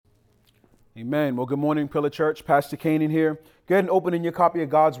Amen. Well, good morning, Pillar Church. Pastor Canaan here. Go ahead and open in your copy of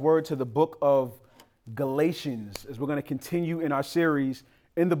God's Word to the book of Galatians, as we're going to continue in our series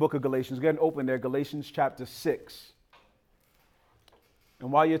in the book of Galatians. Go ahead and open there, Galatians chapter 6. And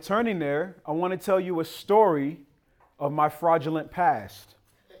while you're turning there, I want to tell you a story of my fraudulent past.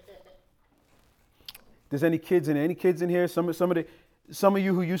 There's any kids in here? Any kids in here? Some of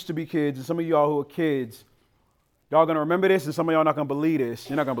you who used to be kids, and some of y'all who are kids, y'all going to remember this, and some of y'all not going to believe this.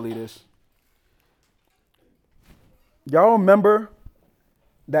 You're not going to believe this. Y'all remember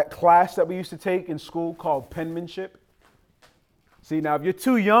that class that we used to take in school called penmanship? See, now if you're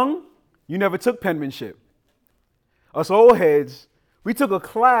too young, you never took penmanship. Us old heads, we took a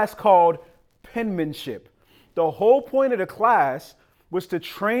class called penmanship. The whole point of the class was to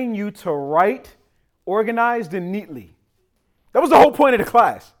train you to write organized and neatly. That was the whole point of the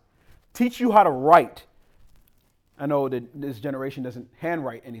class. Teach you how to write. I know that this generation doesn't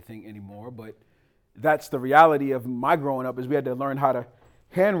handwrite anything anymore, but that's the reality of my growing up, is we had to learn how to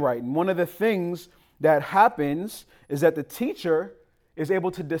handwrite. And one of the things that happens is that the teacher is able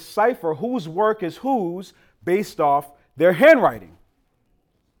to decipher whose work is whose based off their handwriting.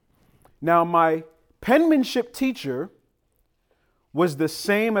 Now, my penmanship teacher was the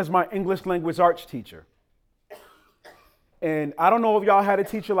same as my English language arts teacher. And I don't know if y'all had a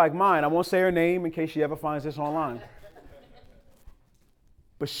teacher like mine. I won't say her name in case she ever finds this online.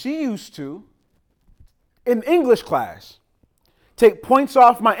 But she used to, in English class, take points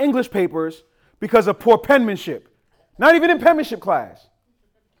off my English papers because of poor penmanship. Not even in penmanship class.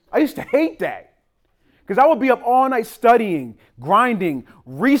 I used to hate that because I would be up all night studying, grinding,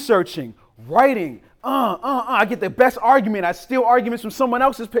 researching, writing. I get the best argument. I steal arguments from someone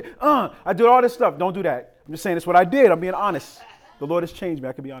else's paper. I do all this stuff. Don't do that. I'm just saying it's what I did. I'm being honest. The Lord has changed me.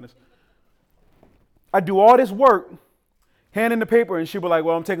 I can be honest. I do all this work, hand in the paper, and she'd be like,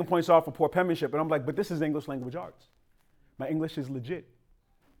 well, I'm taking points off for poor penmanship. And I'm like, but this is English language arts. My English is legit.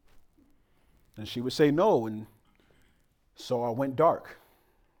 And she would say no. And so I went dark.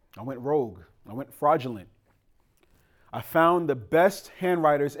 I went rogue. I went fraudulent. I found the best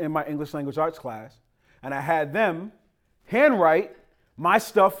handwriters in my English language arts class, and I had them handwrite my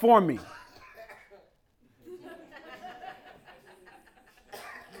stuff for me.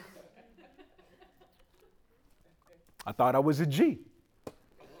 I thought I was a G.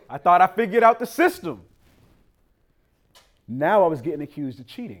 I thought I figured out the system. Now I was getting accused of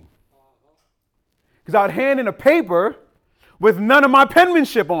cheating. Because I would hand in a paper with none of my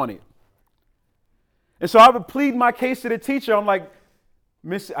penmanship on it. And so I would plead my case to the teacher. I'm like,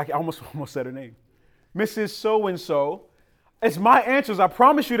 I almost said her name. Mrs. So-and-so, it's my answers. I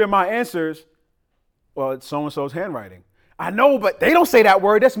promise you they're my answers. Well, it's so-and-so's handwriting. I know, but they don't say that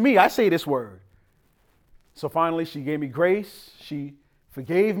word. That's me. I say this word. So finally, she gave me grace. She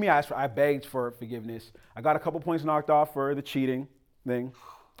forgave me. I begged for forgiveness. I got a couple points knocked off for the cheating thing.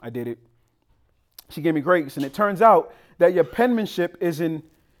 I did it. She gave me grace. And it turns out that your penmanship is an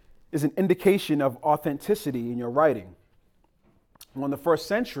indication of authenticity in your writing. Well, in the first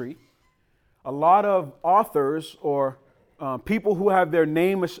century, a lot of authors or people who have their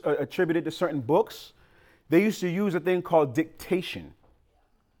name attributed to certain books, they used to use a thing called dictation.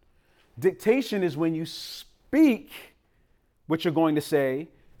 Dictation is when you speak what you're going to say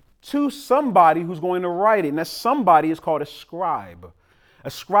to somebody who's going to write it. And that somebody is called a scribe.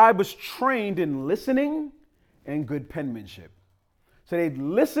 A scribe was trained in listening and good penmanship. So they'd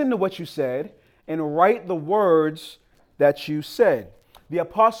listen to what you said and write the words that you said. The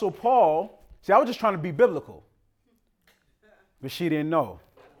Apostle Paul, see, I was just trying to be biblical, but she didn't know.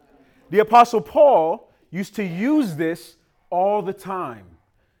 The Apostle Paul used to use this all the time.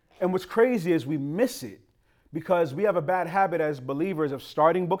 And what's crazy is we miss it because we have a bad habit as believers of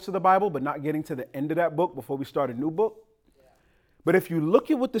starting books of the Bible, but not getting to the end of that book before we start a new book. Yeah. But if you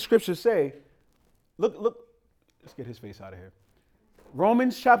look at what the scriptures say, look, let's get his face out of here.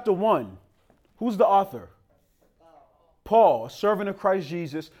 Romans chapter 1, who's the author? Paul, a servant of Christ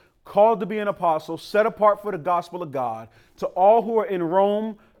Jesus, called to be an apostle, set apart for the gospel of God, to all who are in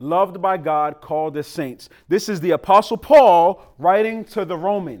Rome, loved by God, called as saints. This is the Apostle Paul writing to the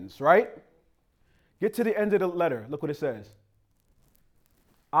Romans, right? Get to the end of the letter. Look what it says.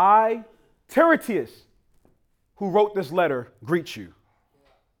 I, Tertius, who wrote this letter, greet you.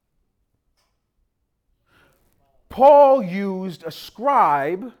 Paul used a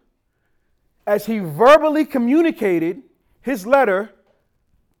scribe as he verbally communicated his letter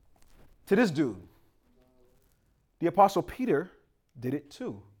to this dude. The Apostle Peter did it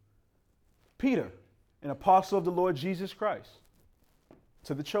too. Peter, an apostle of the Lord Jesus Christ,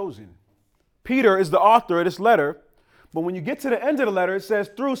 to the chosen. Peter is the author of this letter, But when you get to the end of the letter, it says,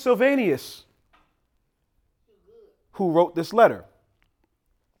 through Silvanus, who wrote this letter.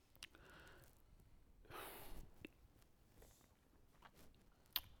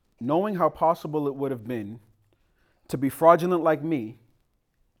 Knowing how possible it would have been to be fraudulent like me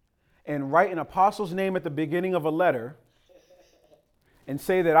and write an apostle's name at the beginning of a letter and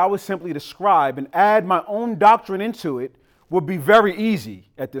say that I was simply the scribe and add my own doctrine into it would be very easy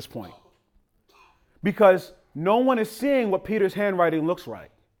at this point. Because no one is seeing what Peter's handwriting looks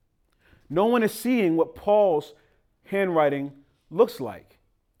like. No one is seeing what Paul's handwriting looks like.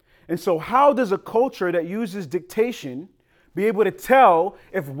 And so how does a culture that uses dictation be able to tell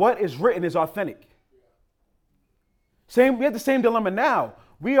if what is written is authentic? We have the same dilemma now.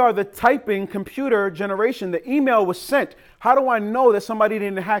 We are the typing computer generation. The email was sent. How do I know that somebody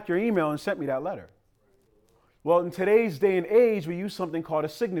didn't hack your email and sent me that letter? Well, in today's day and age, we use something called a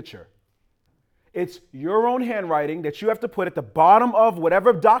signature. It's your own handwriting that you have to put at the bottom of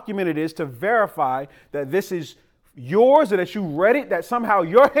whatever document it is to verify that this is yours or that you read it, that somehow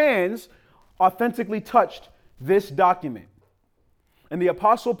your hands authentically touched this document. And the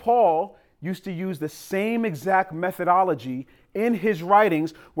Apostle Paul used to use the same exact methodology in his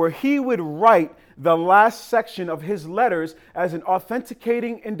writings, where he would write the last section of his letters as an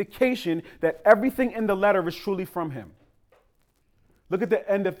authenticating indication that everything in the letter is truly from him. Look at the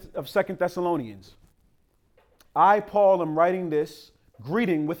end of 2 Thessalonians. I, Paul, am writing this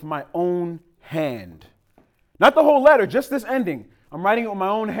greeting with my own hand. Not the whole letter, just this ending. I'm writing it with my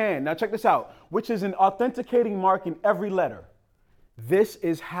own hand. Now check this out, which is an authenticating mark in every letter. This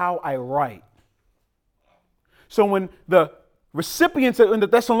is how I write. So when the recipients, when the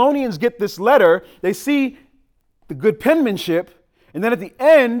Thessalonians get this letter, they see the good penmanship, and then at the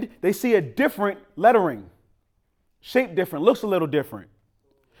end, they see a different lettering. Shaped different, looks a little different.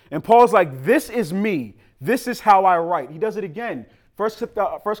 And Paul's like, this is me. This is how I write. He does it again. 1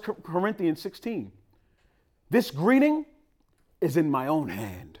 Corinthians 16. This greeting is in my own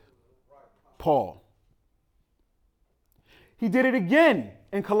hand. Paul. He did it again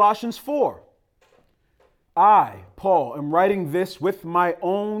in Colossians 4. I, Paul, am writing this with my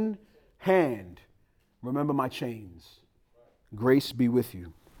own hand. Remember my chains. Grace be with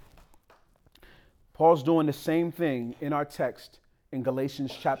you. Paul's doing the same thing in our text in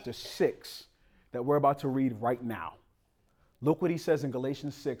Galatians chapter 6 that we're about to read right now. Look what he says in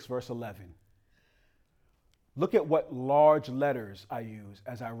Galatians 6, verse 11. Look at what large letters I use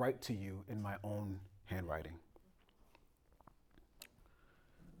as I write to you in my own handwriting.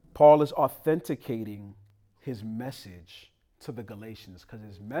 Paul is authenticating his message to the Galatians because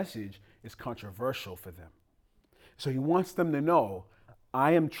his message is controversial for them. So he wants them to know,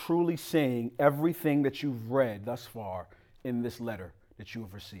 I am truly saying everything that you've read thus far in this letter that you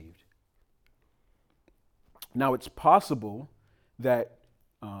have received. Now, it's possible that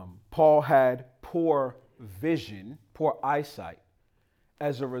Paul had poor vision, poor eyesight,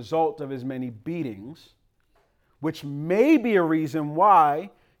 as a result of his many beatings, which may be a reason why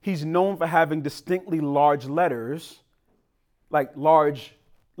he's known for having distinctly large letters, like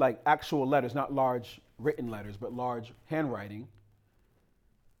actual letters, not large written letters, but large handwriting.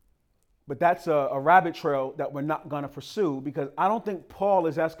 But that's a rabbit trail that we're not going to pursue, because I don't think Paul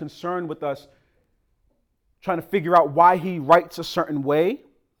is as concerned with us trying to figure out why he writes a certain way.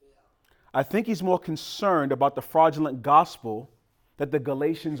 I think he's more concerned about the fraudulent gospel that the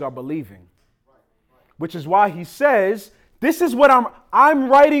Galatians are believing, which is why he says, this is what I'm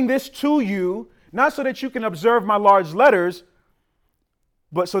writing this to you, not so that you can observe my large letters,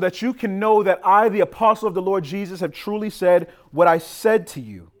 but so that you can know that I, the apostle of the Lord Jesus, have truly said what I said to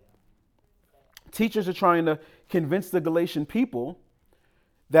you. Teachers are trying to convince the Galatian people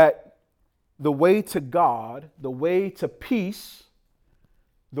that the way to God, the way to peace,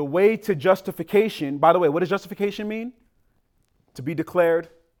 the way to justification. By the way, what does justification mean? To be declared,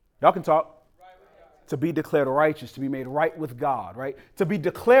 y'all can talk. To be declared righteous, to be made right with God, right? To be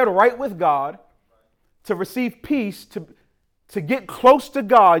declared right with God, to receive peace, to get close to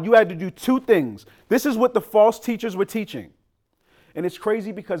God, you had to do two things. This is what the false teachers were teaching. And it's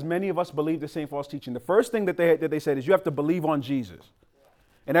crazy because many of us believe the same false teaching. The first thing that they said is you have to believe on Jesus.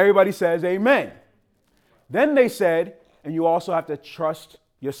 And everybody says, amen. Then they said, and you also have to trust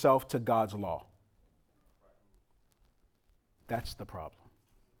yourself to God's law. That's the problem.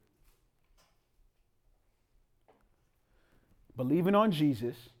 Believing on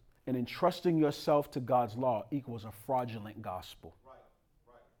Jesus and entrusting yourself to God's law equals a fraudulent gospel.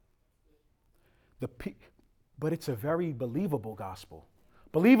 But it's a very believable gospel.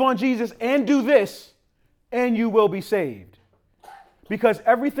 Believe on Jesus and do this, and you will be saved. Because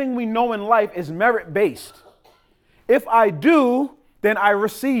everything we know in life is merit-based. If I do, then I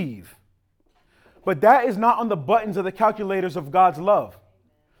receive. But that is not on the buttons of the calculators of God's love.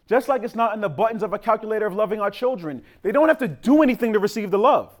 Just like it's not in the buttons of a calculator of loving our children. They don't have to do anything to receive the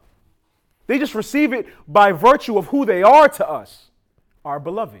love. They just receive it by virtue of who they are to us, our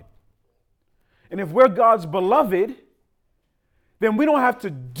beloved. And if we're God's beloved, then we don't have to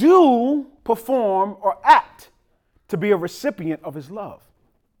do, perform, or act to be a recipient of his love.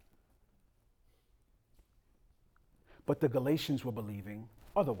 But the Galatians were believing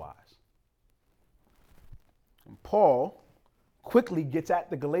otherwise. And Paul quickly gets at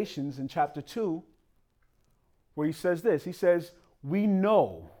the Galatians in chapter 2, where he says this. He says, we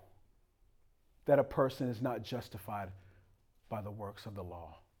know that a person is not justified by the works of the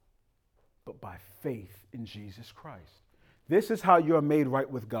law, but by faith in Jesus Christ. This is how you are made right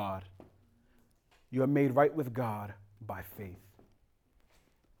with God. You are made right with God by faith.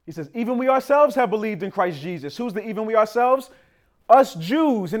 He says, even we ourselves have believed in Christ Jesus. Who's the even we ourselves? Us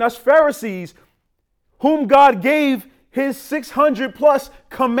Jews and us Pharisees, whom God gave his 600 plus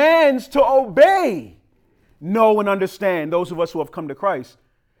commands to obey. Know and understand, those of us who have come to Christ,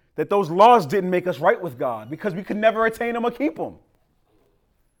 that those laws didn't make us right with God because we could never attain them or keep them.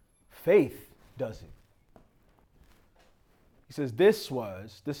 Faith does it. He says this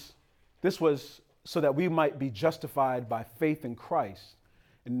was so that we might be justified by faith in Christ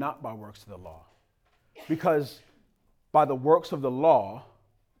and not by works of the law. Because by the works of the law,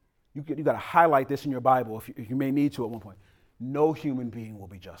 you got to highlight this in your Bible if you may need to at one point. No human being will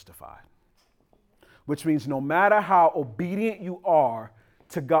be justified. Which means no matter how obedient you are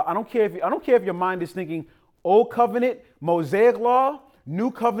to God, I don't care if your mind is thinking Old Covenant, Mosaic law,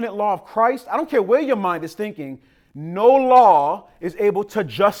 New Covenant law of Christ. I don't care where your mind is thinking. No law is able to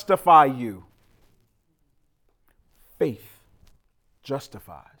justify you. Faith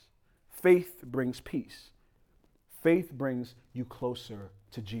justifies. Faith brings peace. Faith brings you closer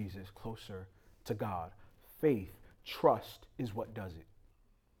to Jesus, closer to God. Faith, trust is what does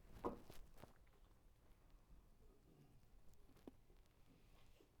it.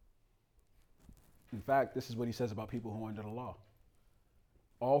 In fact, this is what he says about people who are under the law.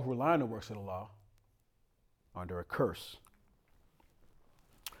 All who rely on the works of the law are under a curse.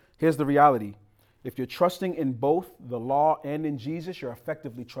 Here's the reality. If you're trusting in both the law and in Jesus, you're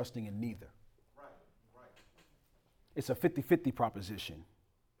effectively trusting in neither. Right. It's a 50-50 proposition,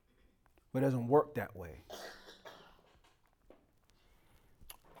 but it doesn't work that way.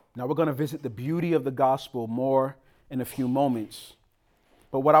 Now we're going to visit the beauty of the gospel more in a few moments.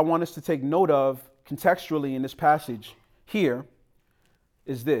 But what I want us to take note of contextually in this passage here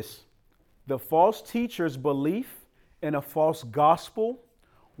is this. The false teacher's belief in a false gospel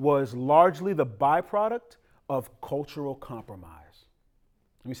was largely the byproduct of cultural compromise.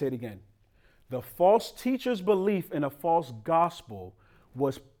 Let me say it again. The false teacher's belief in a false gospel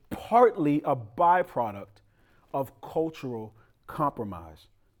was partly a byproduct of cultural compromise.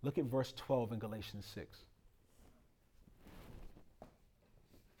 Look at verse 12 in Galatians 6.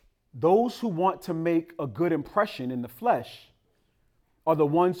 Those who want to make a good impression in the flesh are the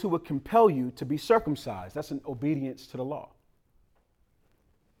ones who would compel you to be circumcised. That's an obedience to the law.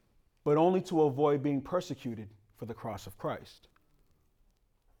 But only to avoid being persecuted for the cross of Christ.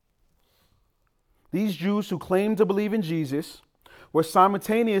 These Jews who claimed to believe in Jesus were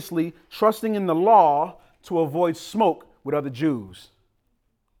simultaneously trusting in the law to avoid smoke with other Jews.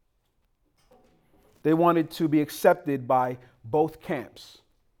 They wanted to be accepted by both camps.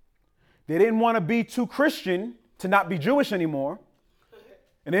 They didn't want to be too Christian to not be Jewish anymore.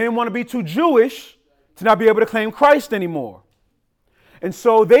 And they didn't want to be too Jewish to not be able to claim Christ anymore. And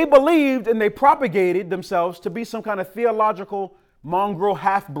so they believed and they propagated themselves to be some kind of theological mongrel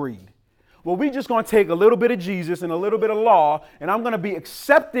half-breed. Well, we're just going to take a little bit of Jesus and a little bit of law, and I'm going to be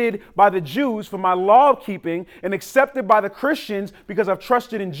accepted by the Jews for my law keeping and accepted by the Christians because I've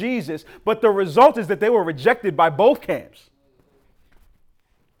trusted in Jesus. But the result is that they were rejected by both camps.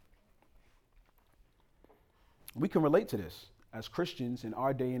 We can relate to this as Christians in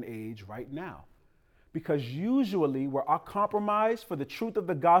our day and age right now. Because usually where our compromise for the truth of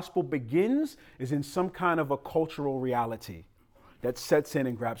the gospel begins is in some kind of a cultural reality that sets in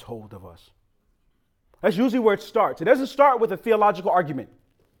and grabs hold of us. That's usually where it starts. It doesn't start with a theological argument.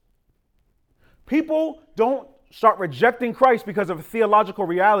 People don't start rejecting Christ because of a theological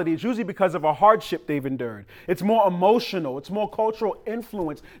reality. It's usually because of a hardship they've endured. It's more emotional. It's more cultural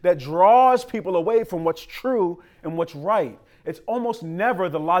influence that draws people away from what's true and what's right. It's almost never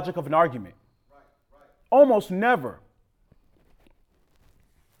the logic of an argument. Almost never.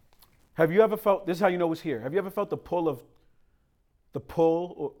 Have you ever felt, this is how you know it's here. Have you ever felt the pull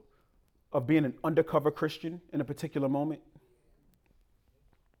of being an undercover Christian in a particular moment?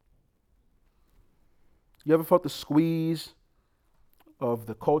 You ever felt the squeeze of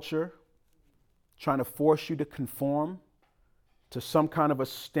the culture trying to force you to conform to some kind of a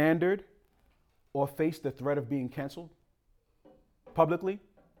standard or face the threat of being canceled publicly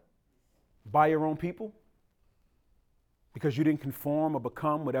by your own people because you didn't conform or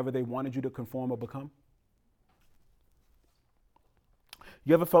become whatever they wanted you to conform or become?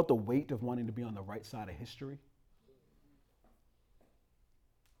 You ever felt the weight of wanting to be on the right side of history?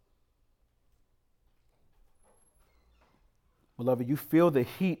 Beloved, you feel the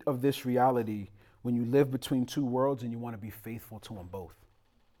heat of this reality when you live between two worlds and you want to be faithful to them both.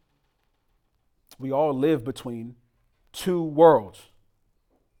 We all live between two worlds.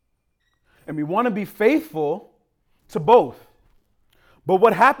 And we want to be faithful to both. But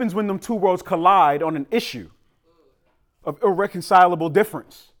what happens when them two worlds collide on an issue of irreconcilable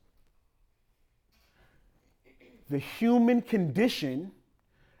difference? The human condition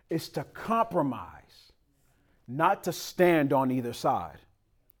is to compromise, not to stand on either side.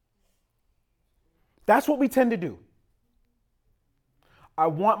 That's what we tend to do. I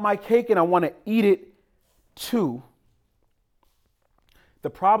want my cake and I want to eat it too. The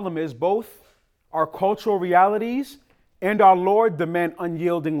problem is both our cultural realities and our Lord demand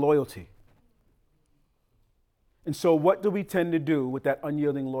unyielding loyalty. And so what do we tend to do with that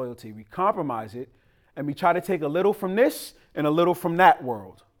unyielding loyalty? We compromise it and we try to take a little from this and a little from that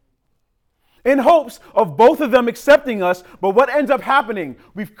world, in hopes of both of them accepting us. But what ends up happening?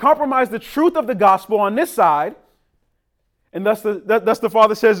 We've compromised the truth of the gospel on this side, and thus the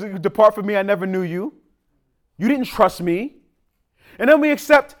Father says, "Depart from me, I never knew you. You didn't trust me." And then we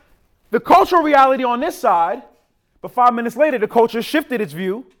accept the cultural reality on this side, but 5 minutes later, the culture shifted its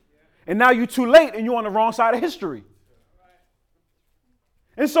view, and now you're too late and you're on the wrong side of history.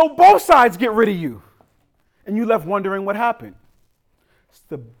 And so both sides get rid of you, and you left wondering what happened. It's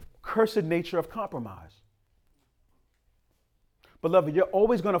the cursed nature of compromise. Beloved, you're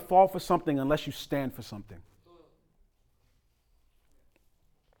always going to fall for something unless you stand for something.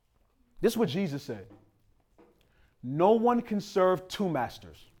 This is what Jesus said. No one can serve two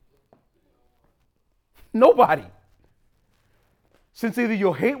masters. Nobody. Since either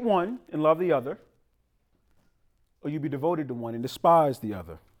you'll hate one and love the other, or you'll be devoted to one and despise the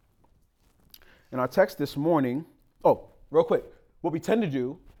other. In our text this morning, real quick, what we tend to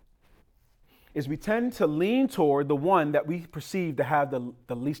do is we tend to lean toward the one that we perceive to have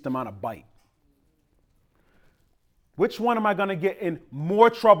the least amount of bite. Which one am I going to get in more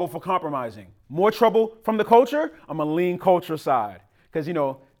trouble for compromising? More trouble from the culture? I'm going to lean culture side. Because,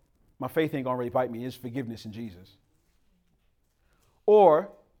 my faith ain't going to really bite me. It's forgiveness in Jesus. Or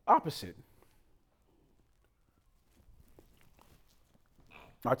opposite.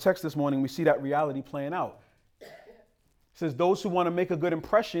 Our text this morning, we see that reality playing out. It says, those who want to make a good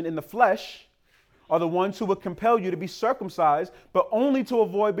impression in the flesh are the ones who would compel you to be circumcised, but only to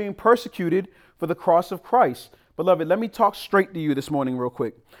avoid being persecuted for the cross of Christ. Beloved, let me talk straight to you this morning real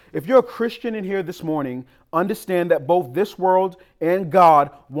quick. If you're a Christian in here this morning, understand that both this world and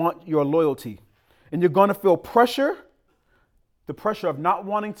God want your loyalty. And you're going to feel pressure, the pressure of not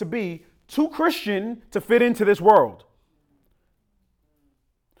wanting to be too Christian to fit into this world.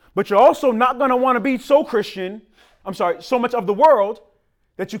 But you're also not going to want to be so much of the world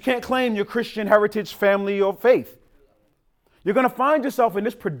that you can't claim your Christian heritage, family, or faith. You're going to find yourself in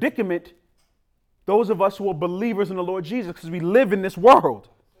this predicament, those of us who are believers in the Lord Jesus, because we live in this world.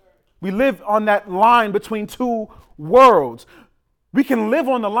 We live on that line between two worlds. We can live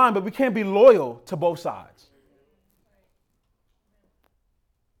on the line, but we can't be loyal to both sides.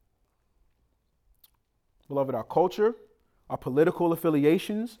 Beloved, our culture, our political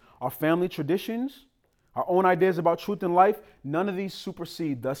affiliations, our family traditions, our own ideas about truth and life, none of these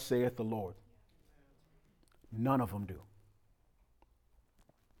supersede, thus saith the Lord. None of them do.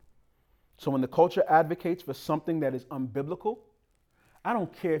 So when the culture advocates for something that is unbiblical, I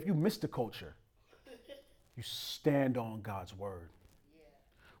don't care if you miss the culture. You stand on God's word.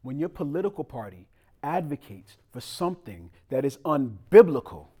 When your political party advocates for something that is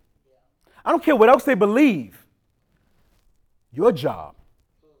unbiblical, I don't care what else they believe. Your job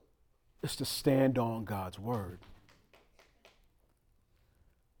is to stand on God's word.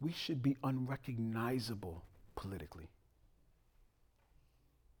 We should be unrecognizable politically.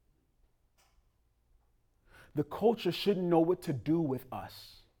 The culture shouldn't know what to do with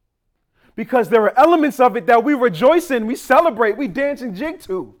us, because there are elements of it that we rejoice in, we celebrate, we dance and jig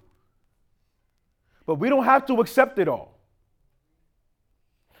to. But we don't have to accept it all.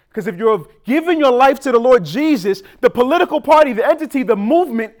 Because if you're giving your life to the Lord Jesus, the political party, the entity, the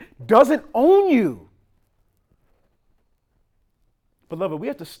movement doesn't own you. Beloved, we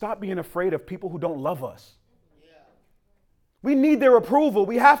have to stop being afraid of people who don't love us. We need their approval.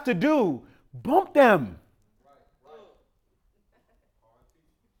 We have to bump them.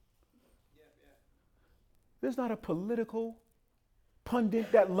 There's not a political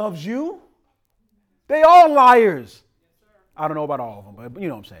pundit that loves you. They all liars. I don't know about all of them, but you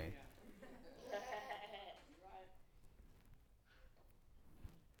know what I'm saying.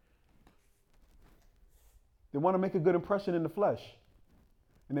 They want to make a good impression in the flesh,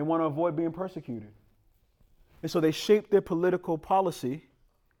 and they want to avoid being persecuted. And so they shape their political policy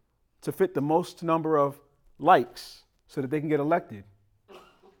to fit the most number of likes so that they can get elected.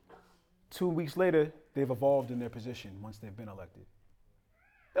 2 weeks later, they've evolved in their position once they've been elected.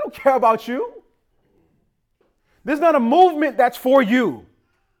 They don't care about you. There's not a movement that's for you.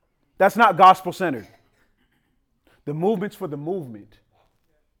 That's not gospel-centered. The movement's for the movement,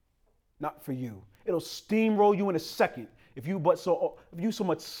 not for you. It'll steamroll you in a second if you so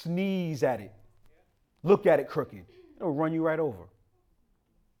much sneeze at it, look at it crooked. It'll run you right over.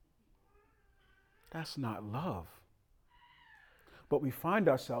 That's not love. But we find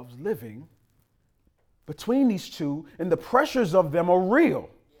ourselves living between these two, and the pressures of them are real.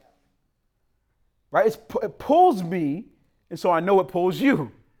 Right? It pulls me, and so I know it pulls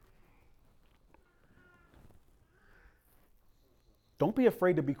you. Don't be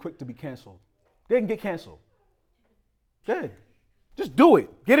afraid to be quick to be canceled. They can get canceled. Good. Just do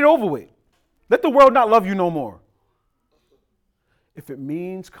it. Get it over with. Let the world not love you no more. If it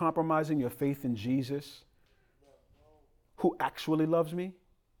means compromising your faith in Jesus, who actually loves me,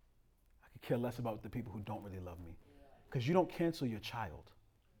 I could care less about the people who don't really love me. Because you don't cancel your child.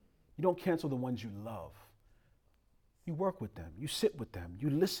 You don't cancel the ones you love. You work with them. You sit with them.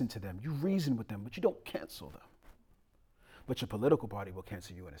 You listen to them. You reason with them, but you don't cancel them. But your political party will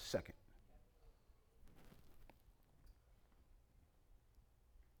cancel you in a second.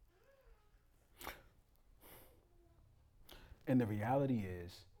 And the reality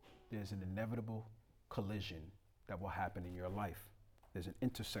is, there's an inevitable collision that will happen in your life. There's an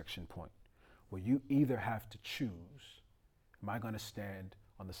intersection point where you either have to choose, am I going to stand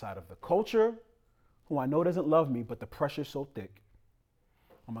on the side of the culture, who I know doesn't love me, but the pressure's so thick,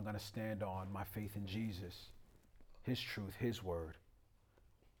 or am I going to stand on my faith in Jesus, his truth, his word?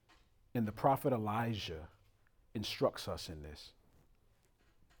 And the prophet Elijah instructs us in this.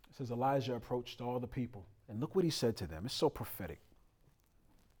 It says Elijah approached all the people, and look what he said to them. It's so prophetic.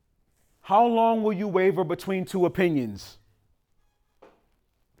 How long will you waver between two opinions?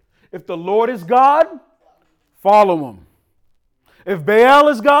 If the Lord is God, follow him. If Baal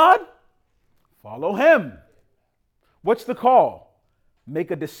is God, follow him. What's the call?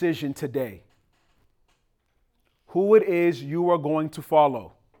 Make a decision today. Who it is you are going to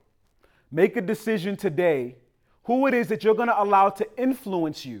follow. Make a decision today who it is that you're going to allow to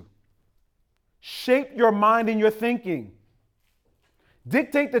influence you. Shape your mind and your thinking.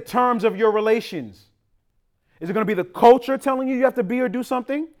 Dictate the terms of your relations. Is it going to be the culture telling you have to be or do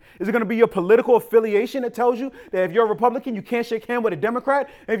something? Is it going to be your political affiliation that tells you that if you're a Republican, you can't shake hands with a Democrat?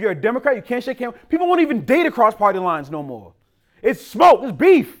 And if you're a Democrat, you can't shake hands. People won't even date across party lines no more. It's smoke, it's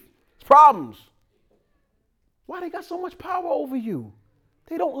beef, it's problems. Why they got so much power over you?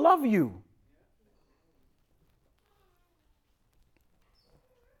 They don't love you.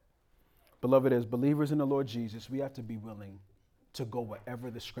 Beloved, as believers in the Lord Jesus, we have to be willing to go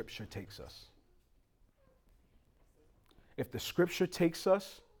wherever the scripture takes us. If the scripture takes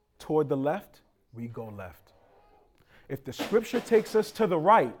us toward the left, we go left. If the scripture takes us to the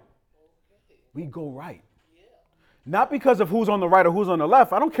right, we go right. Not because of who's on the right or who's on the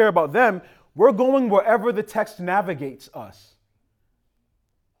left. I don't care about them. We're going wherever the text navigates us.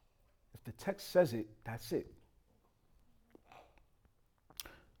 If the text says it, that's it.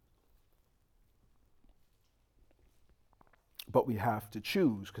 But we have to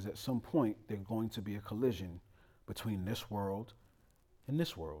choose, because at some point there's going to be a collision between this world and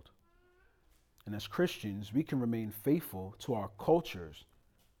this world. And as Christians, we can remain faithful to our cultures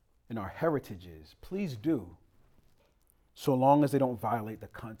and our heritages. Please do, so long as they don't violate the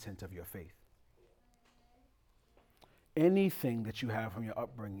content of your faith. Anything that you have from your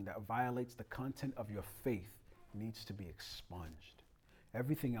upbringing that violates the content of your faith needs to be expunged.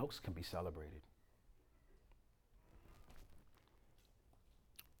 Everything else can be celebrated.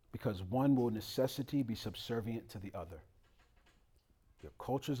 Because one will necessity be subservient to the other. Your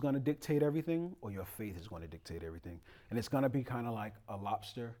culture is going to dictate everything, or your faith is going to dictate everything. And it's going to be kind of like a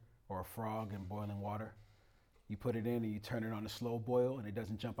lobster or a frog in boiling water. You put it in and you turn it on a slow boil and it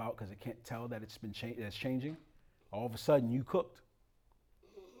doesn't jump out because it can't tell that it's changing. All of a sudden you cooked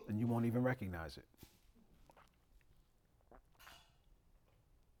and you won't even recognize it.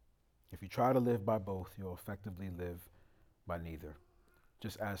 If you try to live by both, you'll effectively live by neither.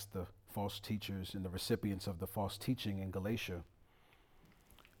 Just as the false teachers and the recipients of the false teaching in Galatia,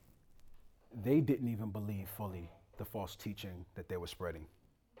 they didn't even believe fully the false teaching that they were spreading.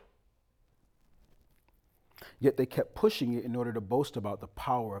 Yet they kept pushing it in order to boast about the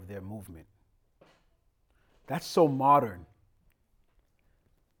power of their movement. That's so modern.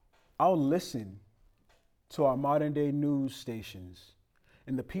 I'll listen to our modern day news stations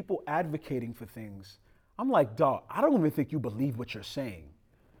and the people advocating for things. I'm like, dog, I don't even think you believe what you're saying.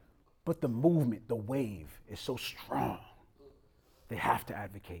 But the movement, the wave is so strong. They have to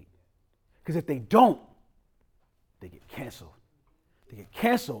advocate. Because if they don't, they get canceled. They get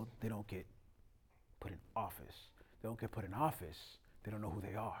canceled, they don't get put in office. They don't get put in office, they don't know who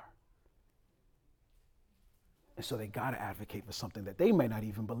they are. And so they got to advocate for something that they may not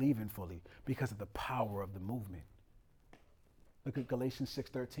even believe in fully because of the power of the movement. Look at Galatians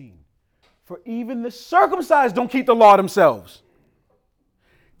 6:13. For even the circumcised don't keep the law themselves.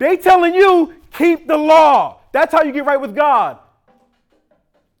 They telling you, keep the law. That's how you get right with God.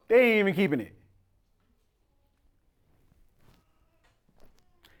 They ain't even keeping it.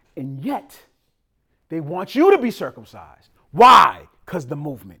 And yet, they want you to be circumcised. Why? Because the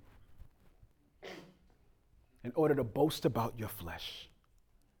movement. In order to boast about your flesh.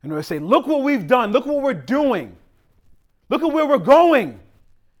 In order to say, look what we've done. Look what we're doing. Look at where we're going.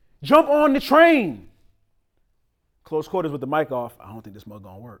 Jump on the train. Close quarters with the mic off. I don't think this mug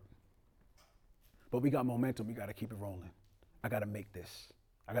gonna work. But we got momentum. We got to keep it rolling. I got to make this.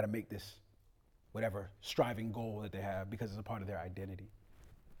 I got to make this whatever striving goal that they have because it's a part of their identity.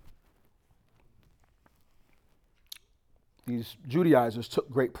 These Judaizers took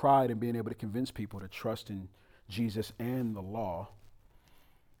great pride in being able to convince people to trust in Jesus and the law.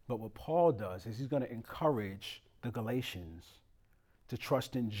 But what Paul does is he's going to encourage the Galatians to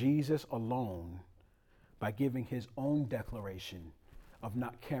trust in Jesus alone by giving his own declaration of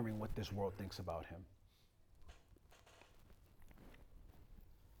not caring what this world thinks about him.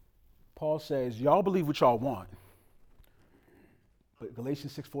 Paul says, y'all believe what y'all want. But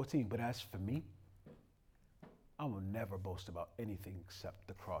Galatians 6:14, but as for me, I will never boast about anything except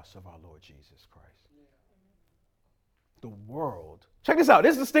the cross of our Lord Jesus Christ. The world. Check this out.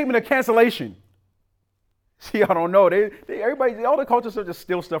 This is a statement of cancellation. See, I don't know. Everybody, all the cultures are just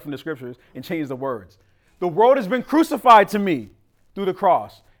steal stuff from the scriptures and change the words. The world has been crucified to me through the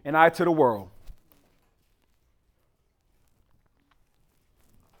cross, and I to the world.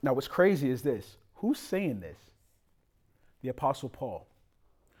 Now, what's crazy is this. Who's saying this? The Apostle Paul.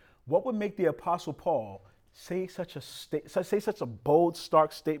 What would make the Apostle Paul say such a bold,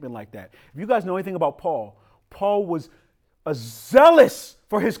 stark statement like that? If you guys know anything about Paul, Paul was a zealous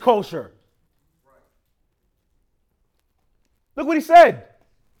for his culture. Right. Look what he said.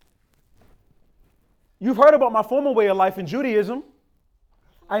 You've heard about my former way of life in Judaism.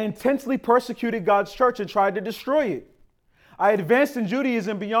 I intensely persecuted God's church and tried to destroy it. I advanced in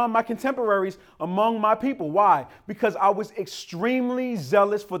Judaism beyond my contemporaries among my people. Why? Because I was extremely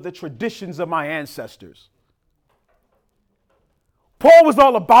zealous for the traditions of my ancestors. Paul was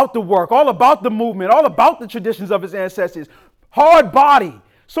all about the work, all about the movement, all about the traditions of his ancestors. Hard body.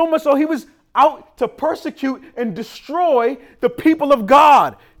 So much so he was out to persecute and destroy the people of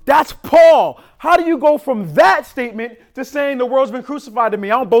God. That's Paul. How do you go from that statement to saying the world's been crucified to me?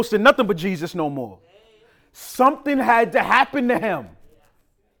 I don't boast in nothing but Jesus no more. Something had to happen to him.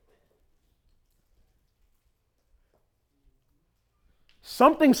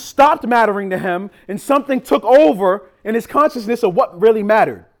 Something stopped mattering to him and something took over in his consciousness of what really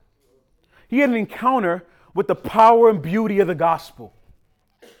mattered. He had an encounter with the power and beauty of the gospel.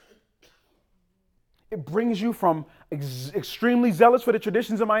 It brings you from extremely zealous for the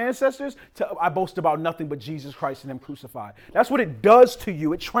traditions of my ancestors to I boast about nothing but Jesus Christ and him crucified. That's what it does to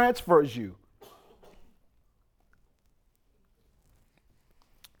you. It transfers you.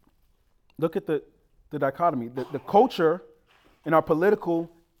 Look at the dichotomy. The culture in our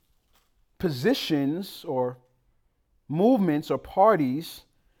political positions or movements or parties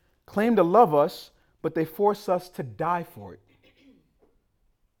claim to love us, but they force us to die for it.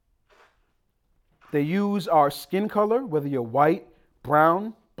 They use our skin color, whether you're white,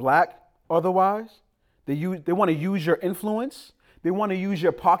 brown, black, otherwise. They want to use your influence. They want to use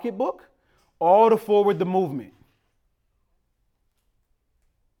your pocketbook, all to forward the movement.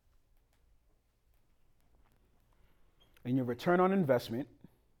 And your return on investment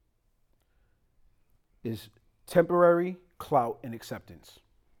is temporary clout and acceptance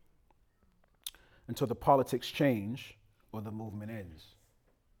until the politics change or the movement ends.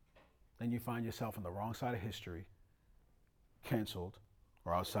 Then you find yourself on the wrong side of history, canceled,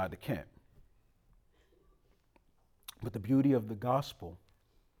 or outside the camp. But the beauty of the gospel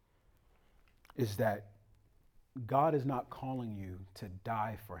is that God is not calling you to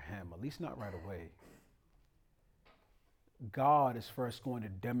die for him, at least not right away. God is first going to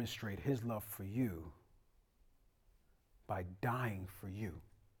demonstrate his love for you by dying for you,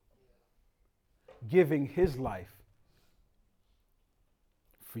 giving his life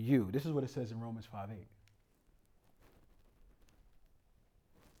for you. This is what it says in Romans 5:8.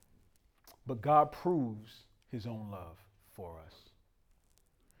 But God proves his own love for us,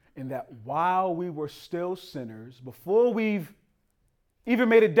 in that while we were still sinners, before we've even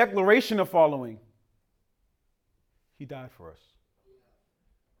made a declaration of following, he died for us.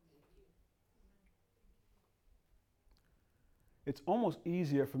 It's almost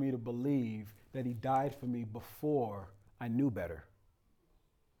easier for me to believe that he died for me before I knew better.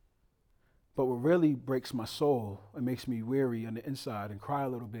 But what really breaks my soul and makes me weary on the inside and cry a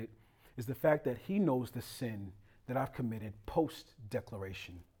little bit is the fact that he knows the sin that I've committed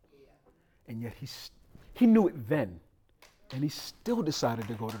post-declaration. And yet he knew it then, and he still decided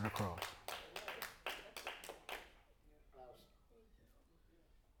to go to the cross.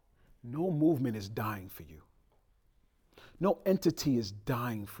 No movement is dying for you. No entity is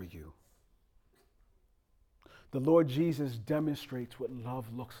dying for you. The Lord Jesus demonstrates what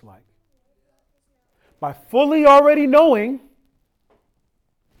love looks like by fully already knowing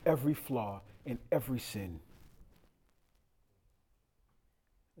every flaw and every sin.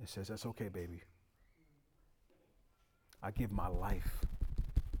 It says, that's okay, baby. I give my life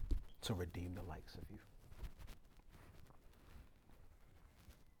to redeem the likes of you.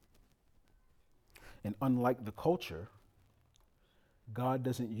 And unlike the culture, God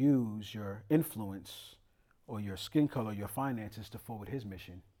doesn't use your influence or your skin color, your finances to forward his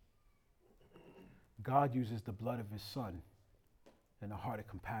mission. God uses the blood of his son and a heart of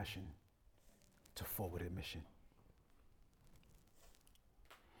compassion to forward his mission.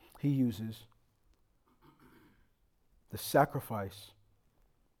 He uses the sacrifice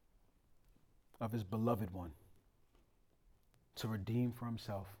of his beloved one to redeem for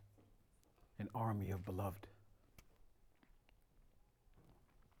himself an army of beloved.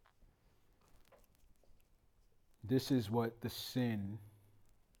 This is what the sin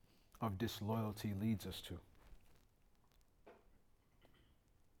of disloyalty leads us to.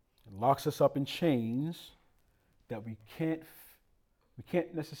 It locks us up in chains that we can't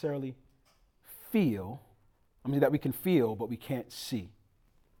necessarily feel. That we can feel, but we can't see.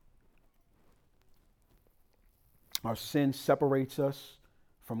 Our sin separates us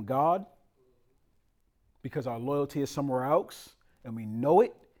from God because our loyalty is somewhere else, and we know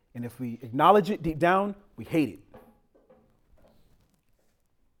it, and if we acknowledge it deep down, we hate it.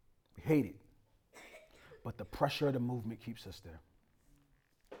 We hate it. But the pressure of the movement keeps us there.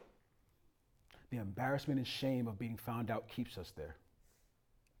 The embarrassment and shame of being found out keeps us there.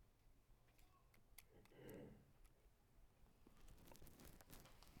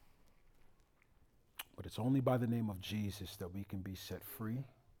 But it's only by the name of Jesus that we can be set free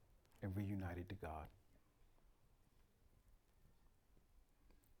and reunited to God.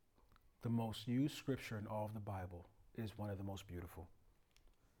 The most used scripture in all of the Bible is one of the most beautiful.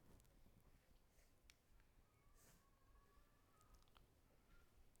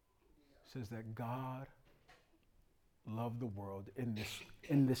 It says that God loved the world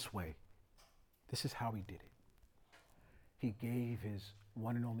in this way. This is how he did it. He gave his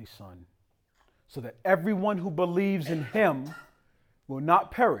one and only son so that everyone who believes in him will not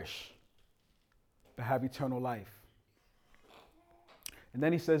perish, but have eternal life. And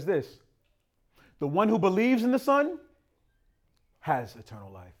then he says this, the one who believes in the Son has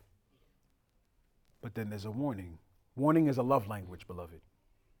eternal life. But then there's a warning. Warning is a love language, beloved.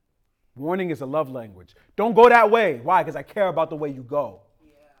 Warning is a love language. Don't go that way. Why? Because I care about the way you go.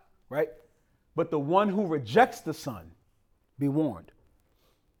 Yeah. Right? But the one who rejects the Son, be warned,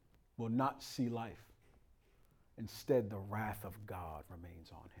 will not see life. Instead, the wrath of God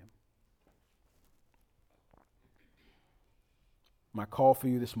remains on him. My call for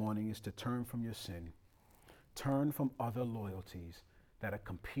you this morning is to turn from your sin. Turn from other loyalties that are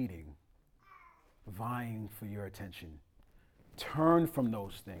competing, vying for your attention. Turn from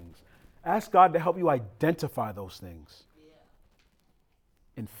those things. Ask God to help you identify those things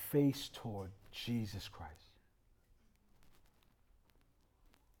and face toward Jesus Christ.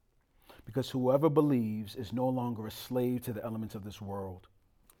 Because whoever believes is no longer a slave to the elements of this world,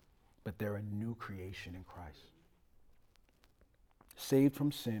 but they're a new creation in Christ. saved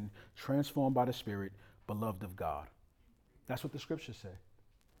from sin, transformed by the Spirit, beloved of God. That's what the scriptures say.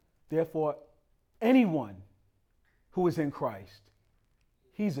 Therefore, anyone who is in Christ,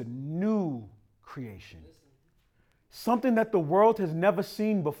 he's a new creation. Something that the world has never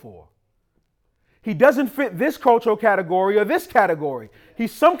seen before. He doesn't fit this cultural category or this category.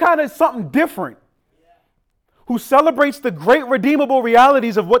 He's some kind of something different who celebrates the great redeemable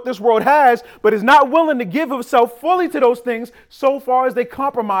realities of what this world has, but is not willing to give himself fully to those things so far as they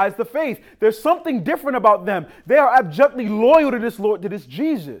compromise the faith. There's something different about them. They are abjectly loyal to this Lord, to this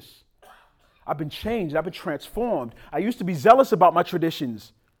Jesus. I've been changed. I've been transformed. I used to be zealous about my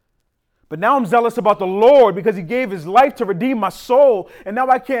traditions, but now I'm zealous about the Lord because he gave his life to redeem my soul. And now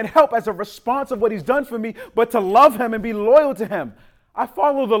I can't help as a response of what he's done for me, but to love him and be loyal to him. I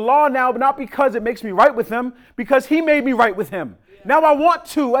follow the law now, but not because it makes me right with him, because he made me right with him. Yeah. Now I want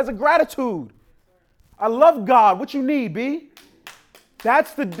to as a gratitude. I love God. What you need, B?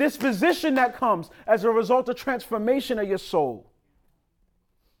 That's the disposition that comes as a result of transformation of your soul.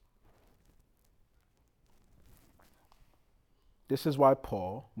 This is why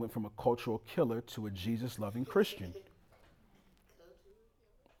Paul went from a cultural killer to a Jesus-loving Christian.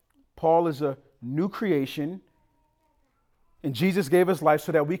 Paul is a new creation, and Jesus gave us life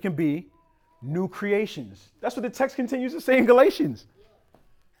so that we can be new creations. That's what the text continues to say in Galatians.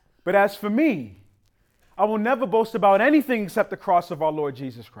 But as for me, I will never boast about anything except the cross of our Lord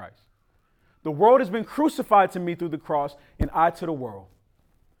Jesus Christ. The world has been crucified to me through the cross, and I to the world.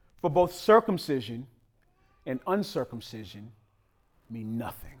 For both circumcision and uncircumcision mean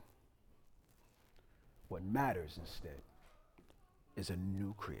nothing. What matters instead is a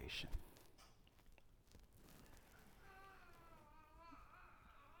new creation.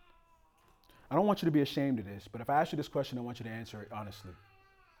 I don't want you to be ashamed of this, but if I ask you this question, I want you to answer it honestly.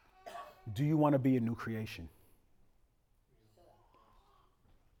 Do you want to be a new creation?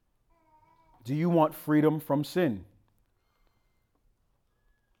 Do you want freedom from sin?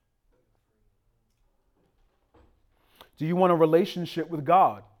 Do you want a relationship with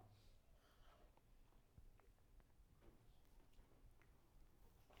God?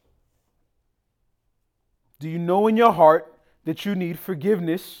 Do you know in your heart that you need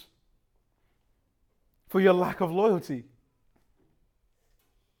forgiveness for your lack of loyalty?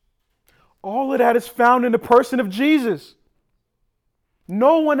 All of that is found in the person of Jesus.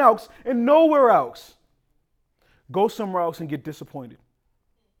 No one else and nowhere else. Go somewhere else and get disappointed.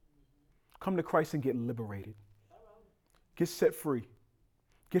 Come to Christ and get liberated. Get set free.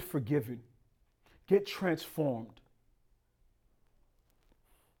 Get forgiven. Get transformed.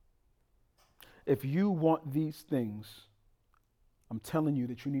 If you want these things, I'm telling you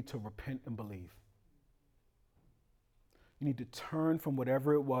that you need to repent and believe. You need to turn from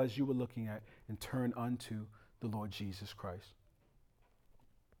whatever it was you were looking at and turn unto the Lord Jesus Christ.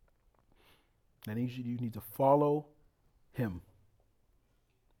 And you need to follow him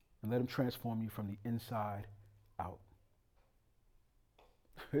and let him transform you from the inside out.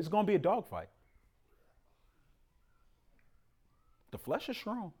 It's going to be a dogfight. The flesh is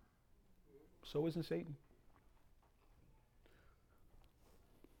strong. So isn't Satan.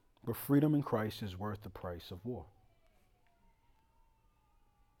 But freedom in Christ is worth the price of war.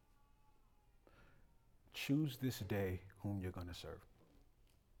 Choose this day whom you're going to serve.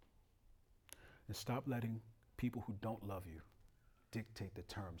 And stop letting people who don't love you dictate the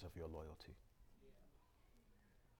terms of your loyalty.